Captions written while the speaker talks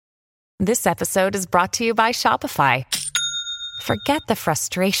This episode is brought to you by Shopify. Forget the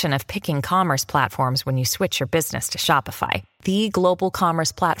frustration of picking commerce platforms when you switch your business to Shopify, the global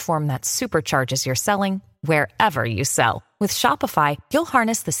commerce platform that supercharges your selling wherever you sell. With Shopify, you'll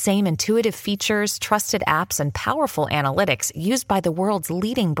harness the same intuitive features, trusted apps, and powerful analytics used by the world's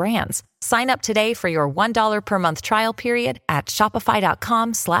leading brands. Sign up today for your $1 per month trial period at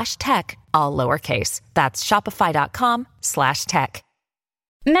shopify.com/tech, all lowercase. That's shopify.com/tech.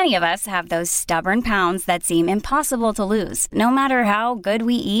 Many of us have those stubborn pounds that seem impossible to lose, no matter how good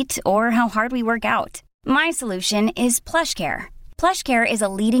we eat or how hard we work out. My solution is PlushCare. PlushCare is a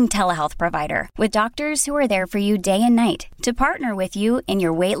leading telehealth provider with doctors who are there for you day and night to partner with you in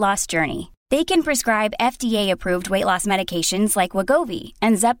your weight loss journey. They can prescribe FDA-approved weight loss medications like Wegovy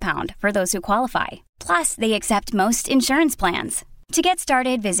and Zepbound for those who qualify. Plus, they accept most insurance plans. To get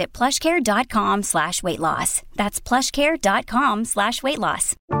started, visit plushcare.com/weightloss. That's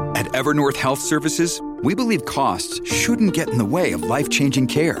plushcare.com/weightloss. At Evernorth Health Services, we believe costs shouldn't get in the way of life-changing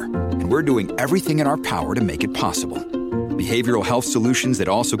care, and we're doing everything in our power to make it possible. Behavioral health solutions that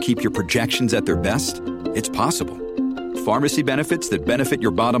also keep your projections at their best? It's possible. Pharmacy benefits that benefit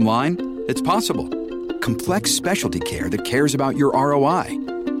your bottom line? It's possible. Complex specialty care that cares about your ROI?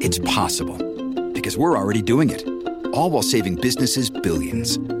 It's possible. Because we're already doing it. All while saving businesses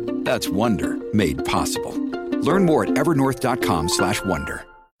billions. That's Wonder made possible. Learn more at evernorth.com/wonder.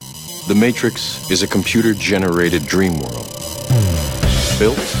 The Matrix is a computer-generated dream world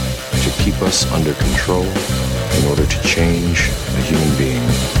built to keep us under control in order to change a human being.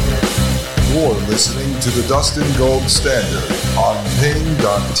 You're listening to the Dustin Gold Standard on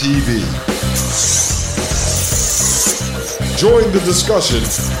Pain.tv. Join the discussion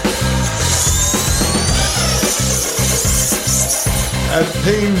at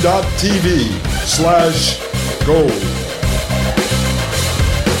Pain.tv/gold.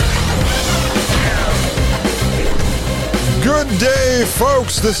 Good day,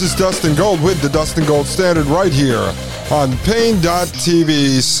 folks. This is Dustin Gold with the Dustin Gold Standard right here on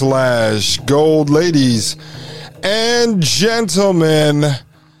Pain.tv/gold. Ladies and gentlemen,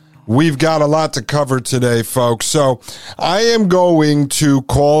 we've got a lot to cover today, folks. So I am going to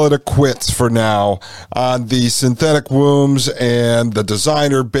call it a quits for now on the synthetic wombs and the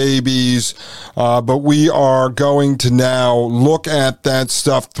designer babies. But we are going to now look at that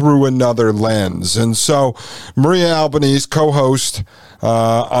stuff through another lens. And so Maria Albanese, co-host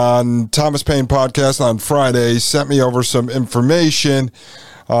on Thomas Paine Podcast on Friday, sent me over some information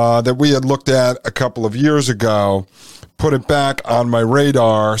that we had looked at a couple of years ago, put it back on my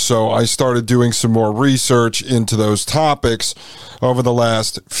radar, so I started doing some more research into those topics over the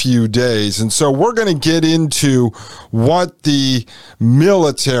last few days. And so we're going to get into what the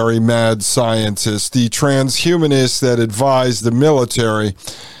military mad scientists, the transhumanists that advise the military,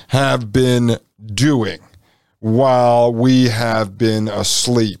 have been doing while we have been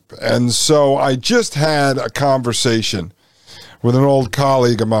asleep. And so I just had a conversation with an old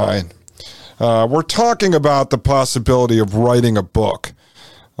colleague of mine. We're talking about the possibility of writing a book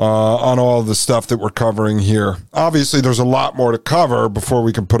on all the stuff that we're covering here. Obviously, there's a lot more to cover before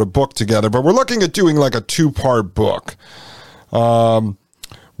we can put a book together, but we're looking at doing like a 2-part book. One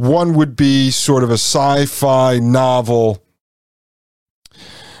would be sort of a sci-fi novel,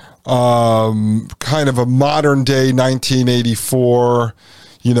 kind of a modern-day 1984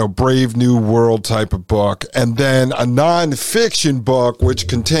 Brave New World type of book, and then a nonfiction book which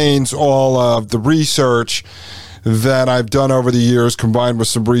contains all of the research that I've done over the years, combined with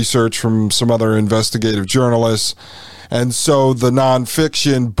some research from some other investigative journalists. And so the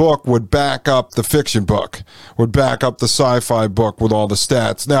nonfiction book would back up the fiction book, would back up the sci-fi book with all the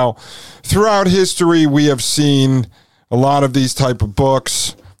stats. Now, throughout history, we have seen a lot of these type of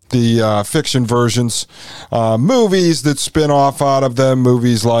books, the fiction versions, movies that spin off out of them,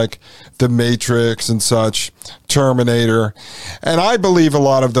 movies like The Matrix and such, Terminator. And I believe a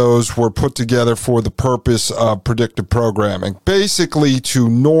lot of those were put together for the purpose of predictive programming, basically to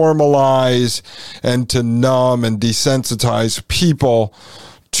normalize and to numb and desensitize people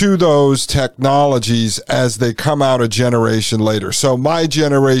to those technologies as they come out a generation later. So my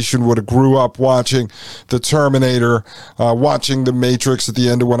generation would have grew up watching the Terminator, watching the Matrix at the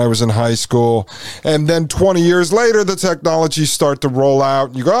end of when I was in high school. And then 20 years later, the technologies start to roll out.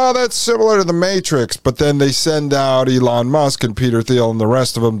 And you go, oh, that's similar to the Matrix. But then they send out Elon Musk and Peter Thiel and the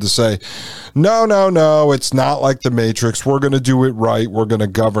rest of them to say, no, it's not like the Matrix. We're going to do it right. We're going to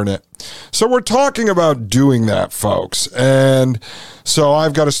govern it. So we're talking about doing that, folks. And so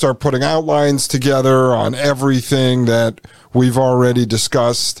I've got to start putting outlines together on everything that we've already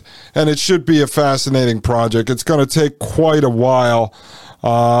discussed. And it should be a fascinating project. It's going to take quite a while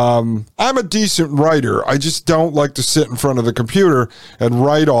I'm a decent writer. I just don't like to sit in front of the computer and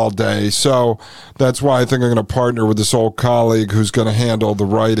write all day. So that's why I think I'm going to partner with this old colleague who's going to handle the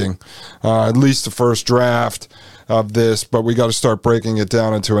writing, at least the first draft of this. But we got to start breaking it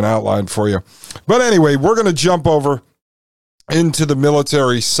down into an outline for you. But anyway, we're going to jump over into the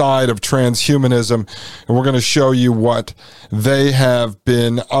military side of transhumanism, and we're going to show you what they have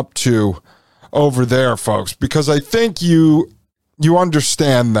been up to over there, folks, because I think you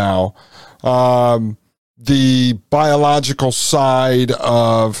understand now the biological side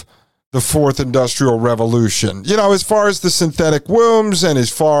of the fourth industrial revolution. You know, as far as the synthetic wombs and as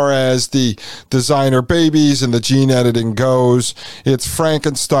far as the designer babies and the gene editing goes, it's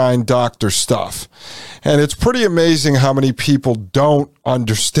Frankenstein doctor stuff. And it's pretty amazing how many people don't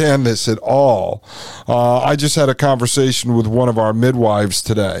understand this at all. I just had a conversation with one of our midwives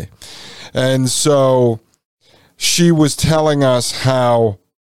today. And so she was telling us how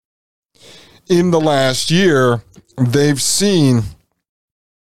in the last year, they've seen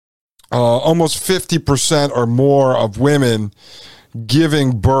almost 50% or more of women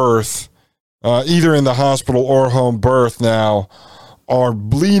giving birth, either in the hospital or home birth now, are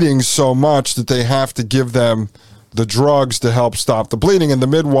bleeding so much that they have to give them the drugs to help stop the bleeding. And the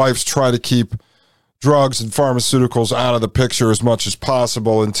midwives try to keep drugs and pharmaceuticals out of the picture as much as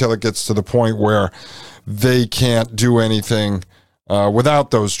possible until it gets to the point where they can't do anything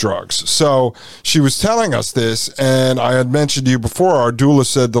without those drugs. So she was telling us this, and I had mentioned to you before, our doula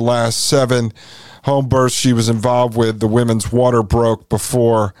said the last 7 home births she was involved with, the women's water broke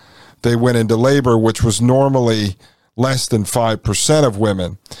before they went into labor, which was normally less than 5% of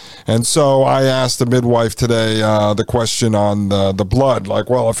women. And so I asked the midwife today the question on the blood, like,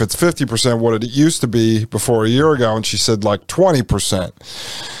 well, if it's 50%, what did it used to be before a year ago? And she said like 20%.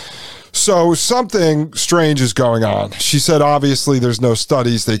 So something strange is going on. She said, obviously, there's no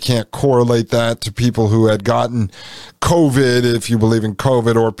studies. They can't correlate that to people who had gotten COVID, if you believe in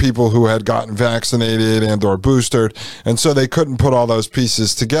COVID, or people who had gotten vaccinated and or boosted. And so they couldn't put all those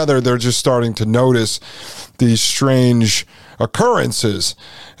pieces together. They're just starting to notice these strange occurrences.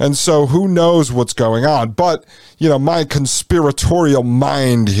 And so who knows what's going on? But, you know, my conspiratorial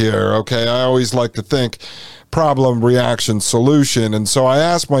mind here, okay, I always like to think problem, reaction, solution. And so I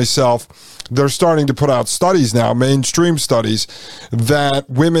asked myself, they're starting to put out studies now, mainstream studies, that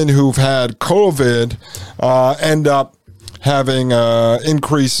women who've had COVID end up having an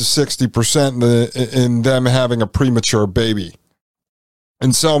increase of 60% in them having a premature baby.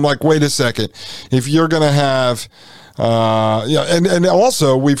 And so I'm like, wait a second, if you're going to have and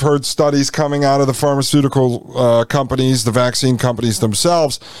also we've heard studies coming out of the pharmaceutical companies, the vaccine companies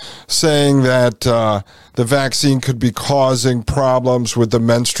themselves, saying that the vaccine could be causing problems with the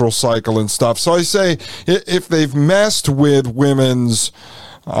menstrual cycle and stuff. So I say, if they've messed with women's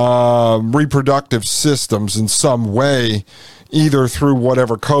reproductive systems in some way, either through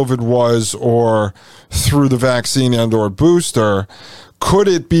whatever COVID was or through the vaccine and or booster, could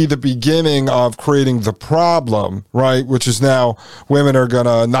it be the beginning of creating the problem, right? Which is now women are going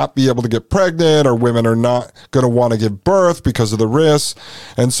to not be able to get pregnant, or women are not going to want to give birth because of the risks.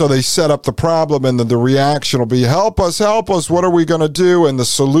 And so they set up the problem, and then the reaction will be, help us, what are we going to do? And the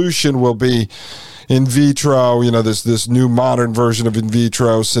solution will be in vitro, you know, this new modern version of in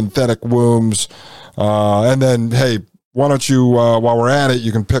vitro, synthetic wombs. And then, hey, why don't you, while we're at it,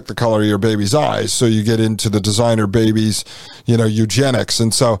 you can pick the color of your baby's eyes. So you get into the designer babies, you know, eugenics.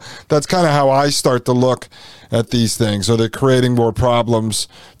 And so that's kind of how I start to look at these things. Are they creating more problems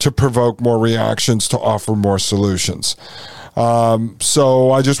to provoke more reactions, to offer more solutions?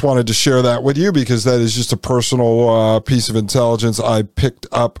 So I just wanted to share that with you because that is just a personal piece of intelligence I picked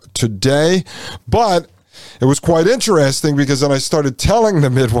up today. But it was quite interesting because then I started telling the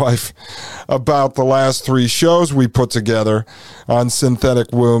midwife about the last 3 shows we put together on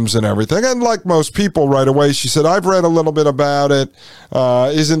synthetic wombs and everything. And like most people, right away, she said, I've read a little bit about it.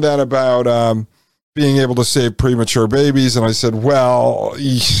 Isn't that about being able to save premature babies? And I said, well,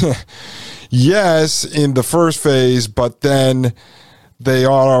 yes, in the first phase, but then they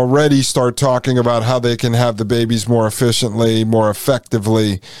already start talking about how they can have the babies more efficiently, more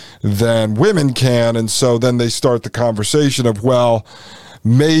effectively than women can. And so then they start the conversation of, well,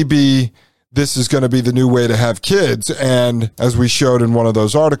 maybe this is going to be the new way to have kids. And as we showed in one of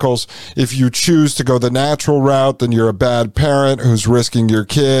those articles, if you choose to go the natural route, then you're a bad parent who's risking your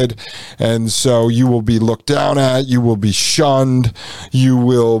kid. And so you will be looked down at, you will be shunned, you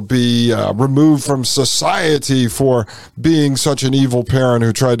will be removed from society for being such an evil parent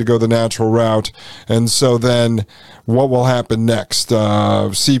who tried to go the natural route. And so then what will happen next?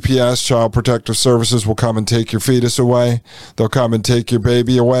 CPS, Child Protective Services, will come and take your fetus away. They'll come and take your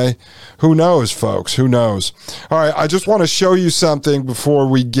baby away. Who knows, folks? Who knows? All right, I just want to show you something before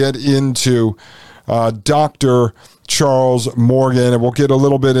we get into Dr. Charles Morgan, and we'll get a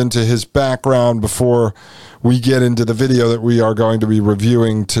little bit into his background before we get into the video that we are going to be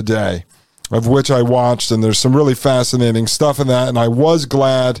reviewing today, of which I watched, and there's some really fascinating stuff in that, and I was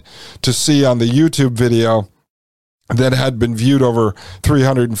glad to see on the YouTube video that had been viewed over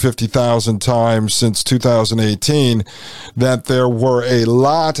 350,000 times since 2018, that there were a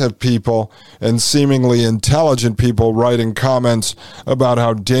lot of people and seemingly intelligent people writing comments about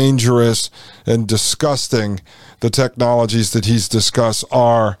how dangerous and disgusting the technologies that he's discussed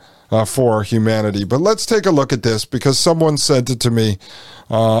are for humanity. But let's take a look at this, because someone sent it to me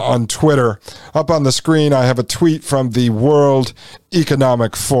on Twitter. Up on the screen, I have a tweet from the World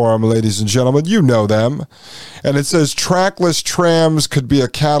Economic Forum, ladies and gentlemen. You know them. And it says, trackless trams could be a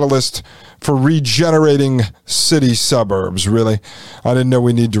catalyst for regenerating city suburbs. Really? I didn't know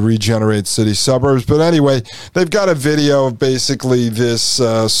we need to regenerate city suburbs. But anyway, they've got a video of basically this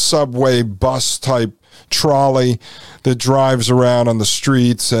subway bus type trolley that drives around on the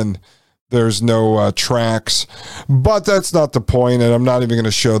streets, and there's no tracks. But that's not the point, and I'm not even going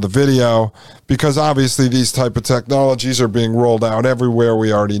to show the video, because obviously these type of technologies are being rolled out everywhere.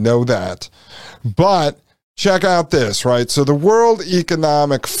 We already know that. But check out this, right? So the World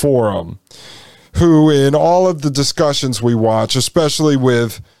Economic Forum, who in all of the discussions we watch, especially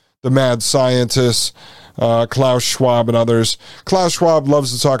with the mad scientists, Klaus Schwab and others. Klaus Schwab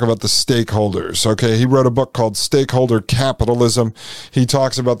loves to talk about the stakeholders, okay? He wrote a book called Stakeholder Capitalism. He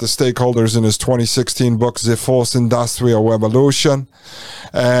talks about the stakeholders in his 2016 book, The Fourth Industrial Revolution,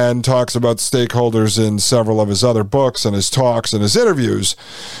 and talks about stakeholders in several of his other books and his talks and his interviews.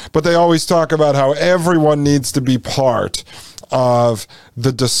 But they always talk about how everyone needs to be part of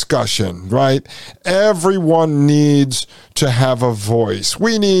the discussion, right? Everyone needs to have a voice.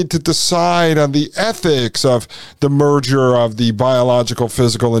 We need to decide on the ethics of the merger of the biological,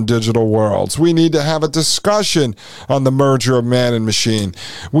 physical, and digital worlds. We need to have a discussion on the merger of man and machine.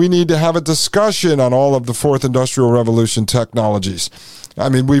 We need to have a discussion on all of the fourth industrial revolution technologies. I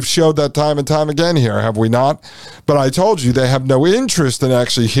mean, we've showed that time and time again here, have we not? But I told you they have no interest in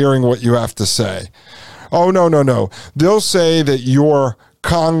actually hearing what you have to say. Oh, no. They'll say that your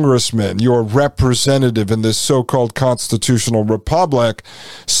congressman, your representative in this so-called constitutional republic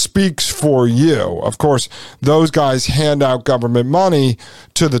speaks for you. Of course, those guys hand out government money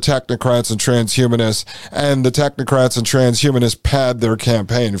to the technocrats and transhumanists, and the technocrats and transhumanists pad their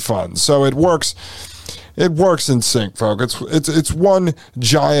campaign funds. So it works. It works in sync, folks. It's one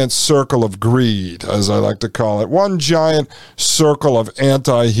giant circle of greed, as I like to call it. One giant circle of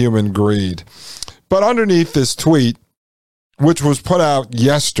anti-human greed. But underneath this tweet, which was put out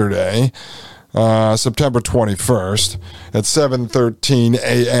yesterday, September 21st, at 7:13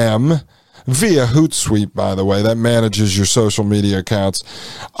 a.m., via Hootsuite, by the way, that manages your social media accounts.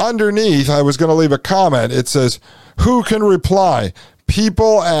 Underneath, I was going to leave a comment. It says, who can reply?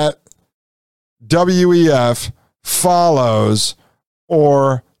 People at WEF follows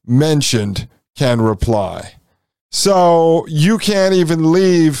or mentioned can reply. So you can't even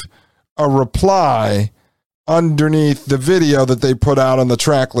leave a reply underneath the video that they put out on the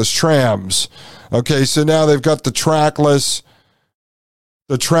trackless trams. Okay, so now they've got the trackless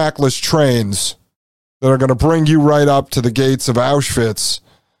trains that are going to bring you right up to the gates of Auschwitz,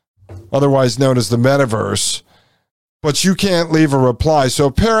 otherwise known as the metaverse. But you can't leave a reply. So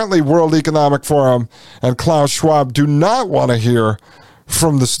apparently World Economic Forum and Klaus Schwab do not want to hear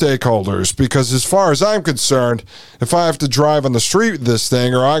from the stakeholders, because as far as I'm concerned, if I have to drive on the street with this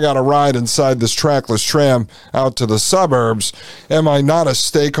thing, or I got to ride inside this trackless tram out to the suburbs, am I not a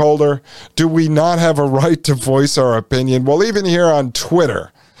stakeholder? Do we not have a right to voice our opinion? Well, even here on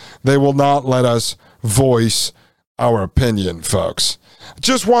Twitter, they will not let us voice our opinion, folks.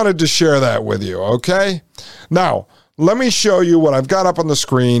 Just wanted to share that with you, okay? Now, let me show you what I've got up on the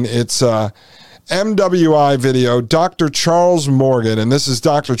screen. It's MWI video, Dr. Charles Morgan, and this is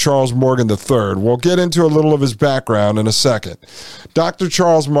Dr. Charles Morgan III. We'll get into a little of his background in a second. Dr.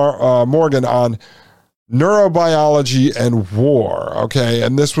 Charles Morgan on neurobiology and war, okay?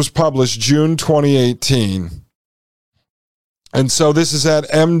 And this was published June 2018. And so this is at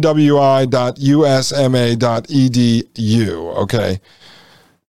mwi.usma.edu, okay?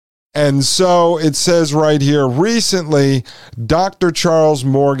 And so it says right here, recently, Dr. Charles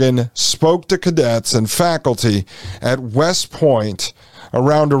Morgan spoke to cadets and faculty at West Point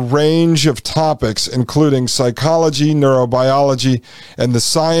around a range of topics, including psychology, neurobiology, and the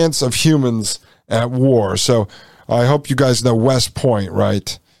science of humans at war. So I hope you guys know West Point,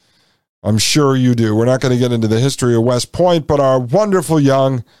 right? I'm sure you do. We're not going to get into the history of West Point, but our wonderful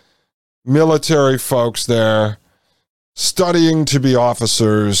young military folks there studying to be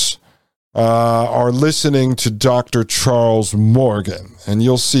officers are listening to Dr. Charles Morgan, and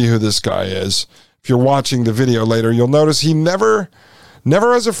you'll see who this guy is. If you're watching the video later, you'll notice he never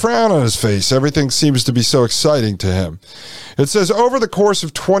has a frown on his face. Everything seems to be so exciting to him. It says, over the course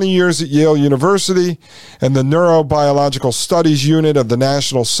of 20 years at Yale University and the Neurobiological Studies Unit of the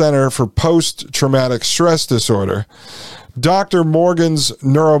National Center for Post-Traumatic Stress Disorder, Dr. Morgan's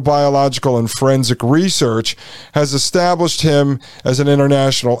neurobiological and forensic research has established him as an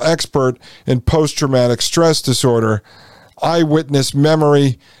international expert in post-traumatic stress disorder, eyewitness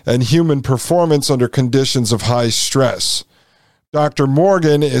memory, and human performance under conditions of high stress. Dr.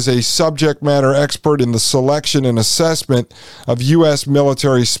 Morgan is a subject matter expert in the selection and assessment of U.S.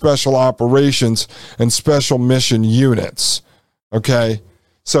 military special operations and special mission units. Okay?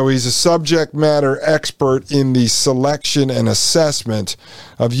 So he's a subject matter expert in the selection and assessment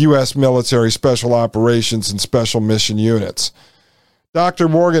of U.S. military special operations and special mission units. Dr.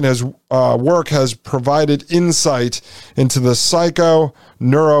 Morgan's work has provided insight into the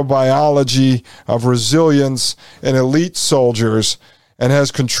neurobiology of resilience in elite soldiers and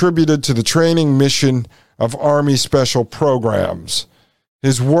has contributed to the training mission of Army Special Programs.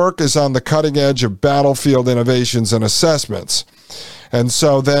 His work is on the cutting edge of battlefield innovations and assessments. And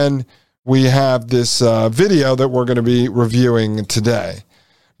so then we have this video that we're going to be reviewing today.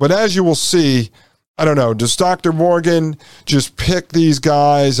 But as you will see, I don't know, does Dr. Morgan just pick these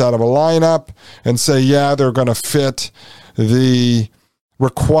guys out of a lineup and say, yeah, they're going to fit the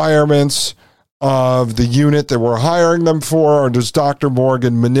requirements of the unit that we're hiring them for, or does Dr.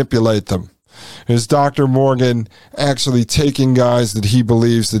 Morgan manipulate them? Is Dr. Morgan actually taking guys that he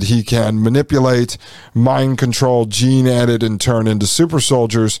believes that he can manipulate, mind control, gene edit, and turn into super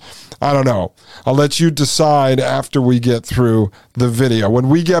soldiers? I don't know. I'll let you decide after we get through the video. When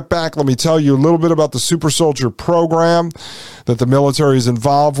we get back, let me tell you a little bit about the super soldier program that the military is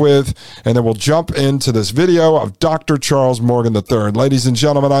involved with, and then we'll jump into this video of Dr. Charles Morgan III. Ladies and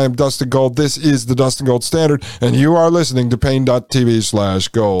gentlemen, I am Dustin Gold. This is the Dustin Gold Standard, and you are listening to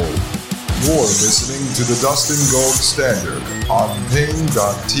Pain.tv/gold. You're listening to the Dustin Gold Standard on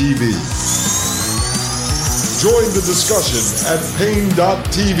Pain.tv. Join the discussion at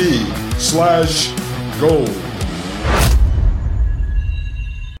Pain.tv/gold.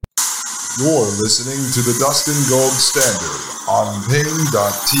 You're listening to the Dustin Gold Standard on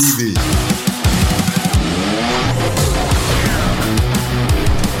Pain.tv.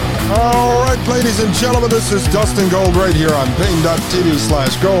 All right, ladies and gentlemen, this is Dustin Gold right here on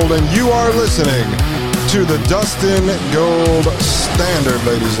Pain.tv/gold, and you are listening to the Dustin Gold Standard,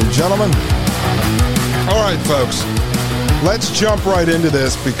 ladies and gentlemen. All right, folks, let's jump right into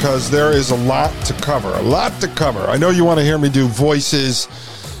this because there is a lot to cover, I know you want to hear me do voices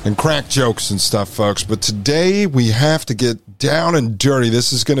and crack jokes and stuff, folks, but today we have to get down and dirty.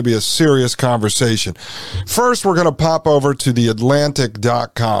 This is going to be a serious conversation. First, we're going to pop over to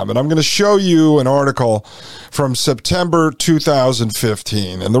theatlantic.com, and I'm going to show you an article from September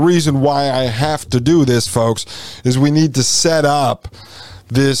 2015. And the reason why I have to do this, folks, is we need to set up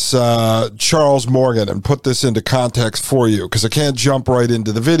this Charles Morgan and put this into context for you, because I can't jump right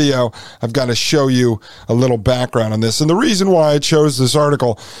into the video. I've got to show you a little background on this. And the reason why I chose this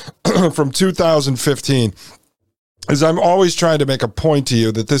article from 2015 is I'm always trying to make a point to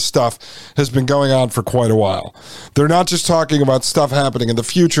you that this stuff has been going on for quite a while. They're not just talking about stuff happening in the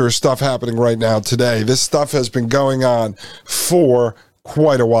future or stuff happening right now today. This stuff has been going on for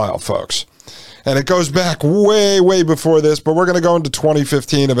quite a while, folks. And it goes back way, way before this, but we're going to go into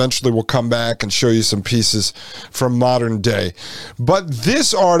 2015. Eventually, we'll come back and show you some pieces from modern day. But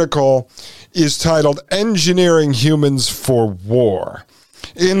this article is titled Engineering Humans for War: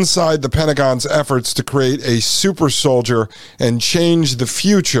 Inside the Pentagon's Efforts to Create a Super Soldier and Change the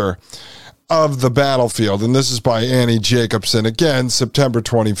Future of the Battlefield. And this is by Annie Jacobson, again, September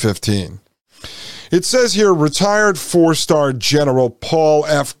 2015. It says here, retired four-star General Paul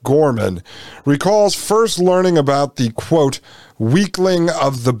F. Gorman recalls first learning about the, quote, weakling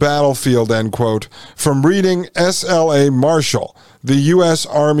of the battlefield, end quote, from reading S.L.A. Marshall, the U.S.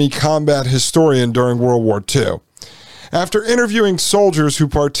 Army combat historian during World War II. After interviewing soldiers who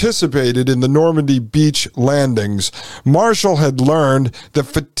participated in the Normandy beach landings, Marshall had learned that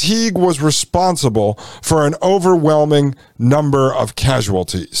fatigue was responsible for an overwhelming number of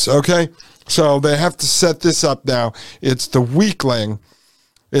casualties. Okay? So they have to set this up now. It's the weakling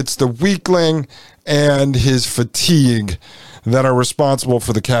and his fatigue that are responsible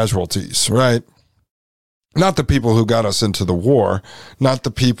for the casualties, right? Not the people who got us into the war, not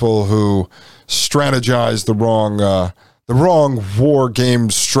the people who strategized the wrong war game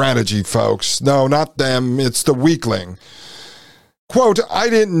strategy, folks. No, not them. It's the weakling. Quote, I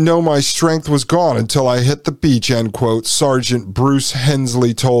didn't know my strength was gone until I hit the beach, end quote, Sergeant Bruce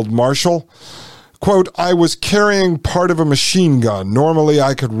Hensley told Marshall. Quote, I was carrying part of a machine gun. Normally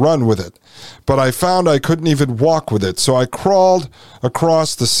I could run with it, but I found I couldn't even walk with it, so I crawled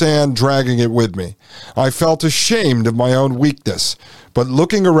across the sand, dragging it with me. I felt ashamed of my own weakness, but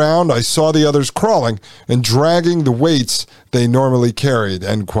looking around, I saw the others crawling and dragging the weights they normally carried,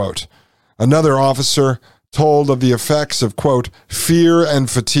 end quote. Another officer told of the effects of, quote, fear and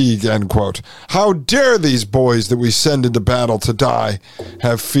fatigue, end quote. How dare these boys that we send into battle to die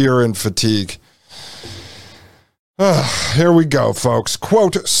have fear and fatigue? Here we go, folks.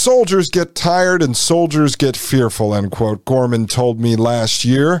 Quote, soldiers get tired and soldiers get fearful, end quote, Gorman told me last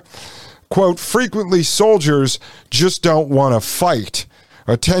year. Quote, frequently soldiers just don't want to fight.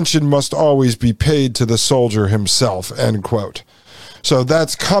 Attention must always be paid to the soldier himself, end quote. So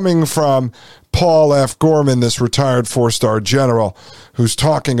that's coming from Paul F. Gorman, this retired four-star general, who's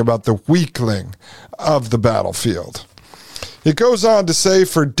talking about the weakling of the battlefield. It goes on to say,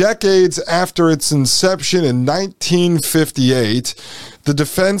 for decades after its inception in 1958, the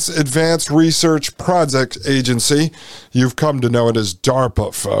Defense Advanced Research Project Agency, you've come to know it as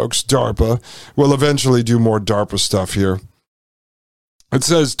DARPA, folks, DARPA, will eventually do more DARPA stuff here. It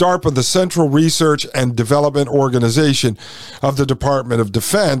says DARPA, the Central Research and Development Organization of the Department of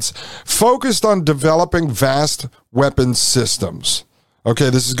Defense, focused on developing vast weapons systems.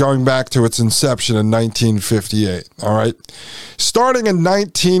 Okay, this is going back to its inception in 1958, all right? Starting in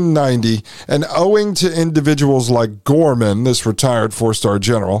 1990, and owing to individuals like Gorman, this retired four-star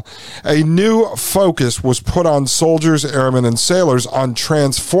general, a new focus was put on soldiers, airmen, and sailors on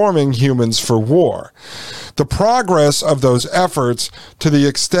transforming humans for war. The progress of those efforts, to the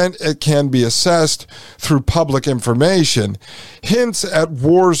extent it can be assessed through public information, hints at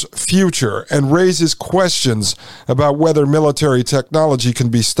war's future and raises questions about whether military technology can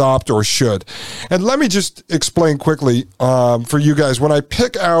be stopped or should. And let me just explain quickly for you guys, when I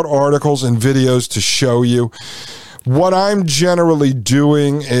pick out articles and videos to show you, what I'm generally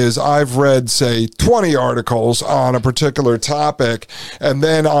doing is I've read, say, 20 articles on a particular topic, and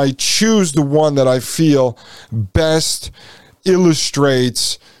then I choose the one that I feel best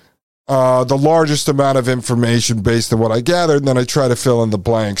illustrates the largest amount of information based on what I gathered, and then I try to fill in the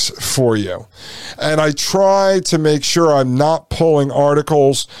blanks for you. And I try to make sure I'm not pulling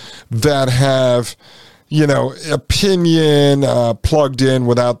articles that have, opinion plugged in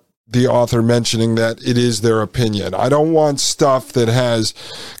without the author mentioning that it is their opinion. I don't want stuff that has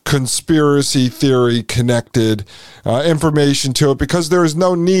conspiracy theory connected information to it, because there is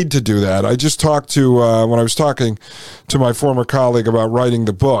no need to do that. I just talked to, when I was talking to my former colleague about writing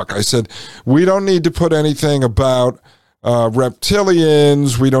the book, I said, we don't need to put anything about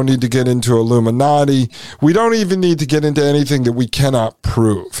reptilians. We don't need to get into Illuminati. We don't even need to get into anything that we cannot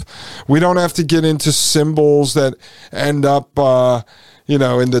prove. We don't have to get into symbols that end up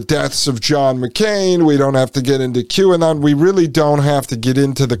in the deaths of John McCain. We don't have to get into QAnon. We really don't have to get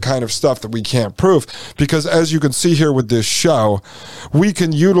into the kind of stuff that we can't prove, because as you can see here with this show, we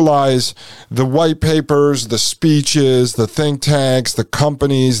can utilize the white papers, the speeches, the think tanks, the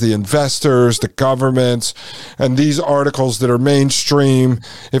companies, the investors, the governments, and these articles that are mainstream.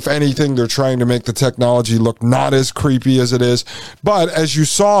 If anything, they're trying to make the technology look not as creepy as it is. But as you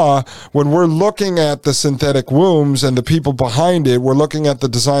saw, when we're looking at the synthetic wombs and the people behind it, we're looking at the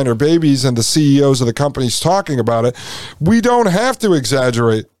designer babies and the CEOs of the companies talking about it, we don't have to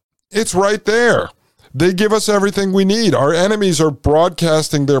exaggerate. It's right there. They give us everything we need. Our enemies are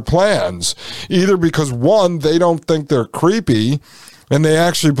broadcasting their plans, either because, one, they don't think they're creepy, and they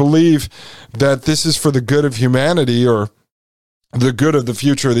actually believe that this is for the good of humanity or the good of the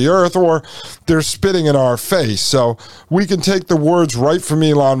future of the earth, or they're spitting in our face. So we can take the words right from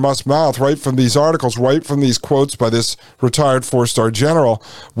Elon Musk's mouth, right from these articles, right from these quotes by this retired four-star general.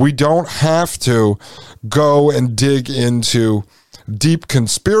 We don't have to go and dig into deep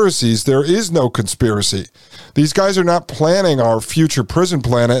conspiracies. There is no conspiracy. These guys are not planning our future prison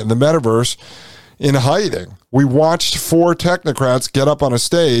planet in the metaverse in hiding. We watched 4 technocrats get up on a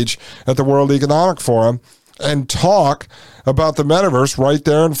stage at the World Economic Forum and talk about the metaverse right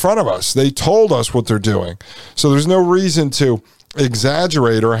there in front of us. They told us what they're doing. So there's no reason to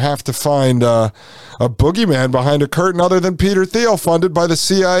exaggerate or have to find a boogeyman behind a curtain other than Peter Thiel, funded by the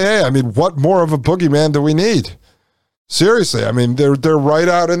CIA. I mean, what more of a boogeyman do we need? Seriously, I mean, they're right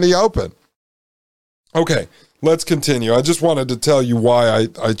out in the open. Okay, let's continue. I just wanted to tell you why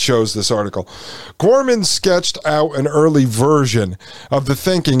I chose this article. Gorman sketched out an early version of the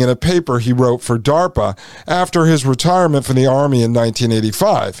thinking in a paper he wrote for DARPA after his retirement from the Army in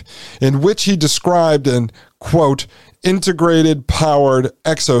 1985, in which he described an, quote, integrated powered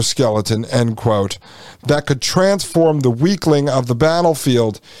exoskeleton, end quote, that could transform the weakling of the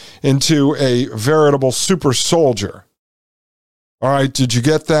battlefield into a veritable super soldier. All right, did you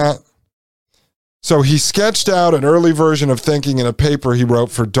get that? So he sketched out an early version of thinking in a paper he wrote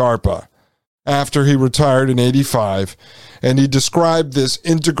for DARPA after he retired in 85, and he described this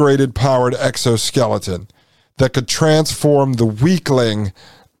integrated powered exoskeleton that could transform the weakling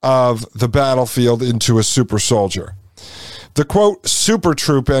of the battlefield into a super soldier. The, quote, super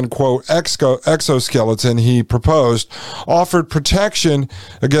troop, end quote, exoskeleton he proposed offered protection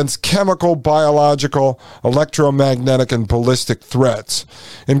against chemical, biological, electromagnetic, and ballistic threats,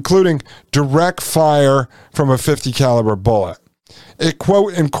 including direct fire from a .50 caliber bullet. It,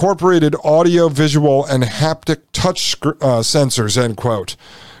 quote, incorporated audio, visual, and haptic touch sensors, end quote,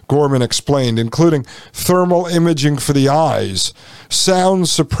 Gorman explained, including thermal imaging for the eyes, sound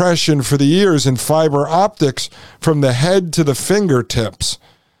suppression for the ears, and fiber optics from the head to the fingertips.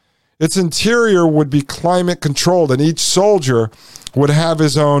 Its interior would be climate controlled, and each soldier would have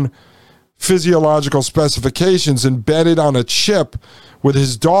his own physiological specifications embedded on a chip with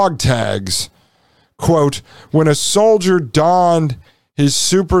his dog tags. Quote, when a soldier donned his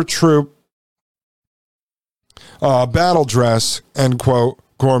super troop battle dress, end quote,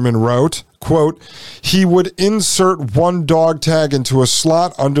 Gorman wrote, quote, he would insert one dog tag into a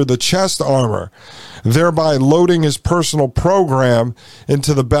slot under the chest armor, thereby loading his personal program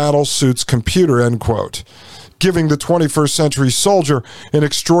into the battle suit's computer, end quote, giving the 21st century soldier an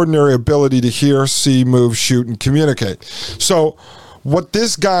extraordinary ability to hear, see, move, shoot, and communicate. So what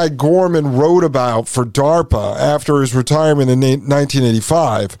this guy Gorman wrote about for DARPA after his retirement in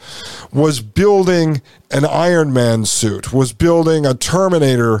 1985 was building an IronMan suit, was building a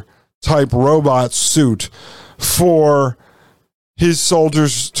Terminator-type robot suit for his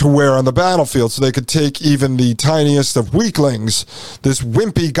soldiers to wear on the battlefield so they could take even the tiniest of weaklings, this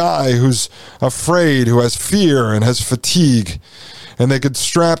wimpy guy who's afraid, who has fear and has fatigue, and they could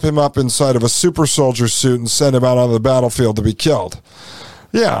strap him up inside of a super soldier suit and send him out on the battlefield to be killed.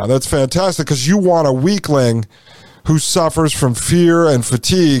 Yeah, that's fantastic, because you want a weakling who suffers from fear and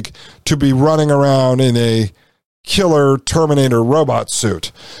fatigue to be running around in a killer Terminator robot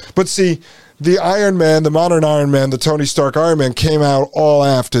suit. But see, the Iron Man, the modern Iron Man, the Tony Stark Iron Man came out all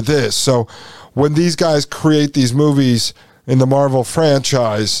after this. So when these guys create these movies in the Marvel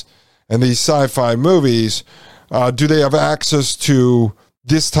franchise and these sci-fi movies, do they have access to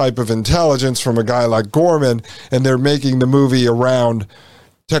this type of intelligence from a guy like Gorman, and they're making the movie around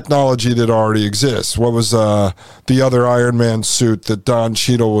technology that already exists? What was the other Iron Man suit that Don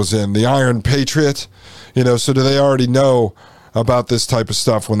Cheadle was in? The Iron Patriot? You know, so do they already know about this type of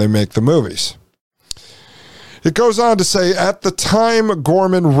stuff when they make the movies? It goes on to say, at the time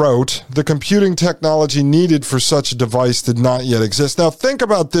Gorman wrote, the computing technology needed for such a device did not yet exist. Now, think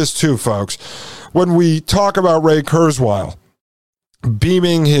about this too, folks. When we talk about Ray Kurzweil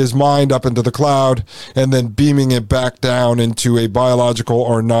beaming his mind up into the cloud and then beaming it back down into a biological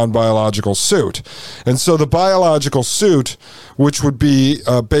or non-biological suit. And so the biological suit, which would be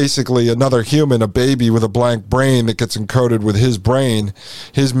basically another human, a baby with a blank brain that gets encoded with his brain,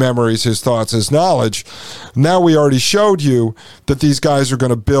 his memories, his thoughts, his knowledge. Now we already showed you that these guys are going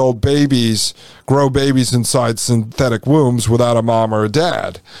to build babies, grow babies inside synthetic wombs without a mom or a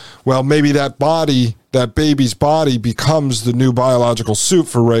dad. Well, maybe that body, that baby's body, becomes the new biological suit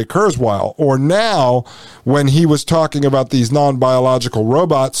for Ray Kurzweil. Or now, when he was talking about these non-biological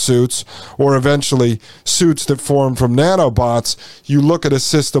robot suits, or eventually suits that form from nanobots, you look at a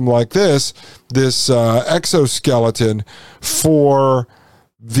system like this exoskeleton for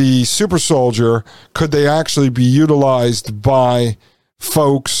the super soldier. Could they actually be utilized by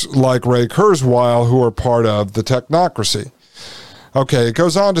folks like Ray Kurzweil who are part of the technocracy? Okay, it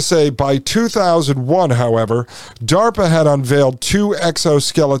goes on to say, by 2001, however, DARPA had unveiled 2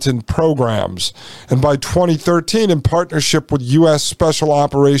 exoskeleton programs, and by 2013, in partnership with U.S. Special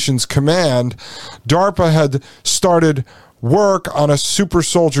Operations Command, DARPA had started work on a super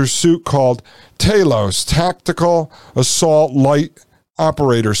soldier suit called TALOS, Tactical Assault Light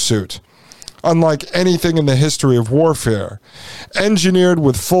Operator Suit. unlike anything in the history of warfare. Engineered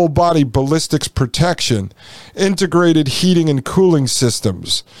with full-body ballistics protection, integrated heating and cooling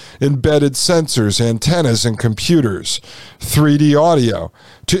systems, embedded sensors, antennas, and computers, 3D audio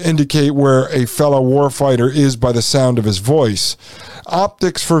to indicate where a fellow warfighter is by the sound of his voice,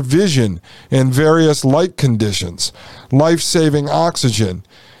 optics for vision in various light conditions, life-saving oxygen,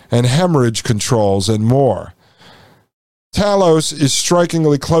 and hemorrhage controls, and more. Talos is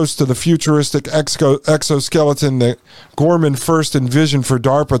strikingly close to the futuristic exoskeleton that Gorman first envisioned for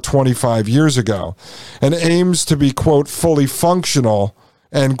DARPA 25 years ago and aims to be, quote, fully functional,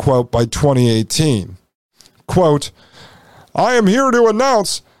 end quote, by 2018. Quote, I am here to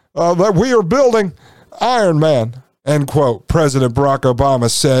announce that we are building IronMan, end quote, President Barack Obama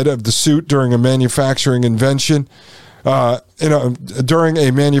said of the suit during a manufacturing innovation event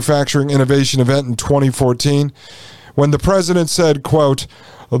in 2014. When the president said, quote,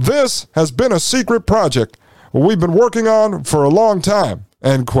 this has been a secret project we've been working on for a long time,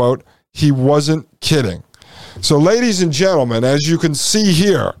 end quote, he wasn't kidding. So, ladies and gentlemen, as you can see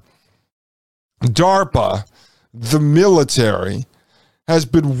here, DARPA, the military, has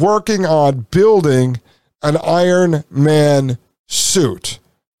been working on building an Iron Man suit.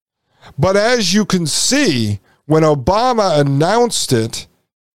 But as you can see, when Obama announced it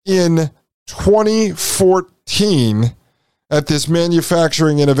in 2014, at this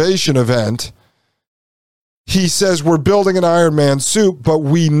manufacturing innovation event, he says we're building an Iron Man suit, but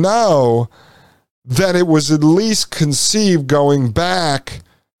we know that it was at least conceived going back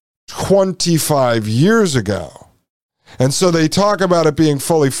 25 years ago. And so they talk about it being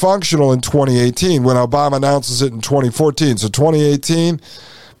fully functional in 2018 when Obama announces it in 2014. So 2018,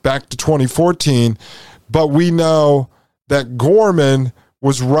 back to 2014. But we know that Gorman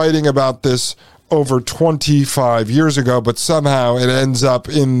was writing about this over 25 years ago, but somehow it ends up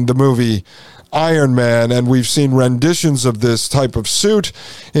in the movie Iron Man, and we've seen renditions of this type of suit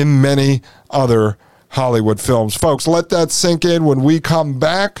in many other Hollywood films. Folks, let that sink in. When we come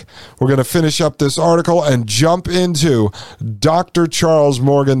back, we're going to finish up this article and jump into Dr. Charles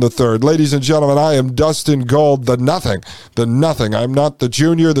Morgan III. Ladies and gentlemen, I am Dustin Gold, the nothing. I'm not the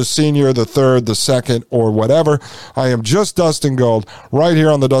junior, the senior, the third, the second, or whatever. I am just Dustin Gold right here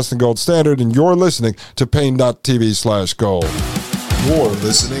on the Dustin Gold Standard, and you're listening to Pain.tv/gold. You're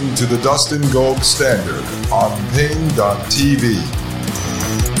listening to the Dustin Gold Standard on Pain.tv.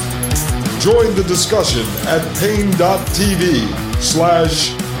 Join the discussion at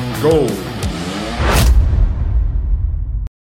Pain.tv/gold.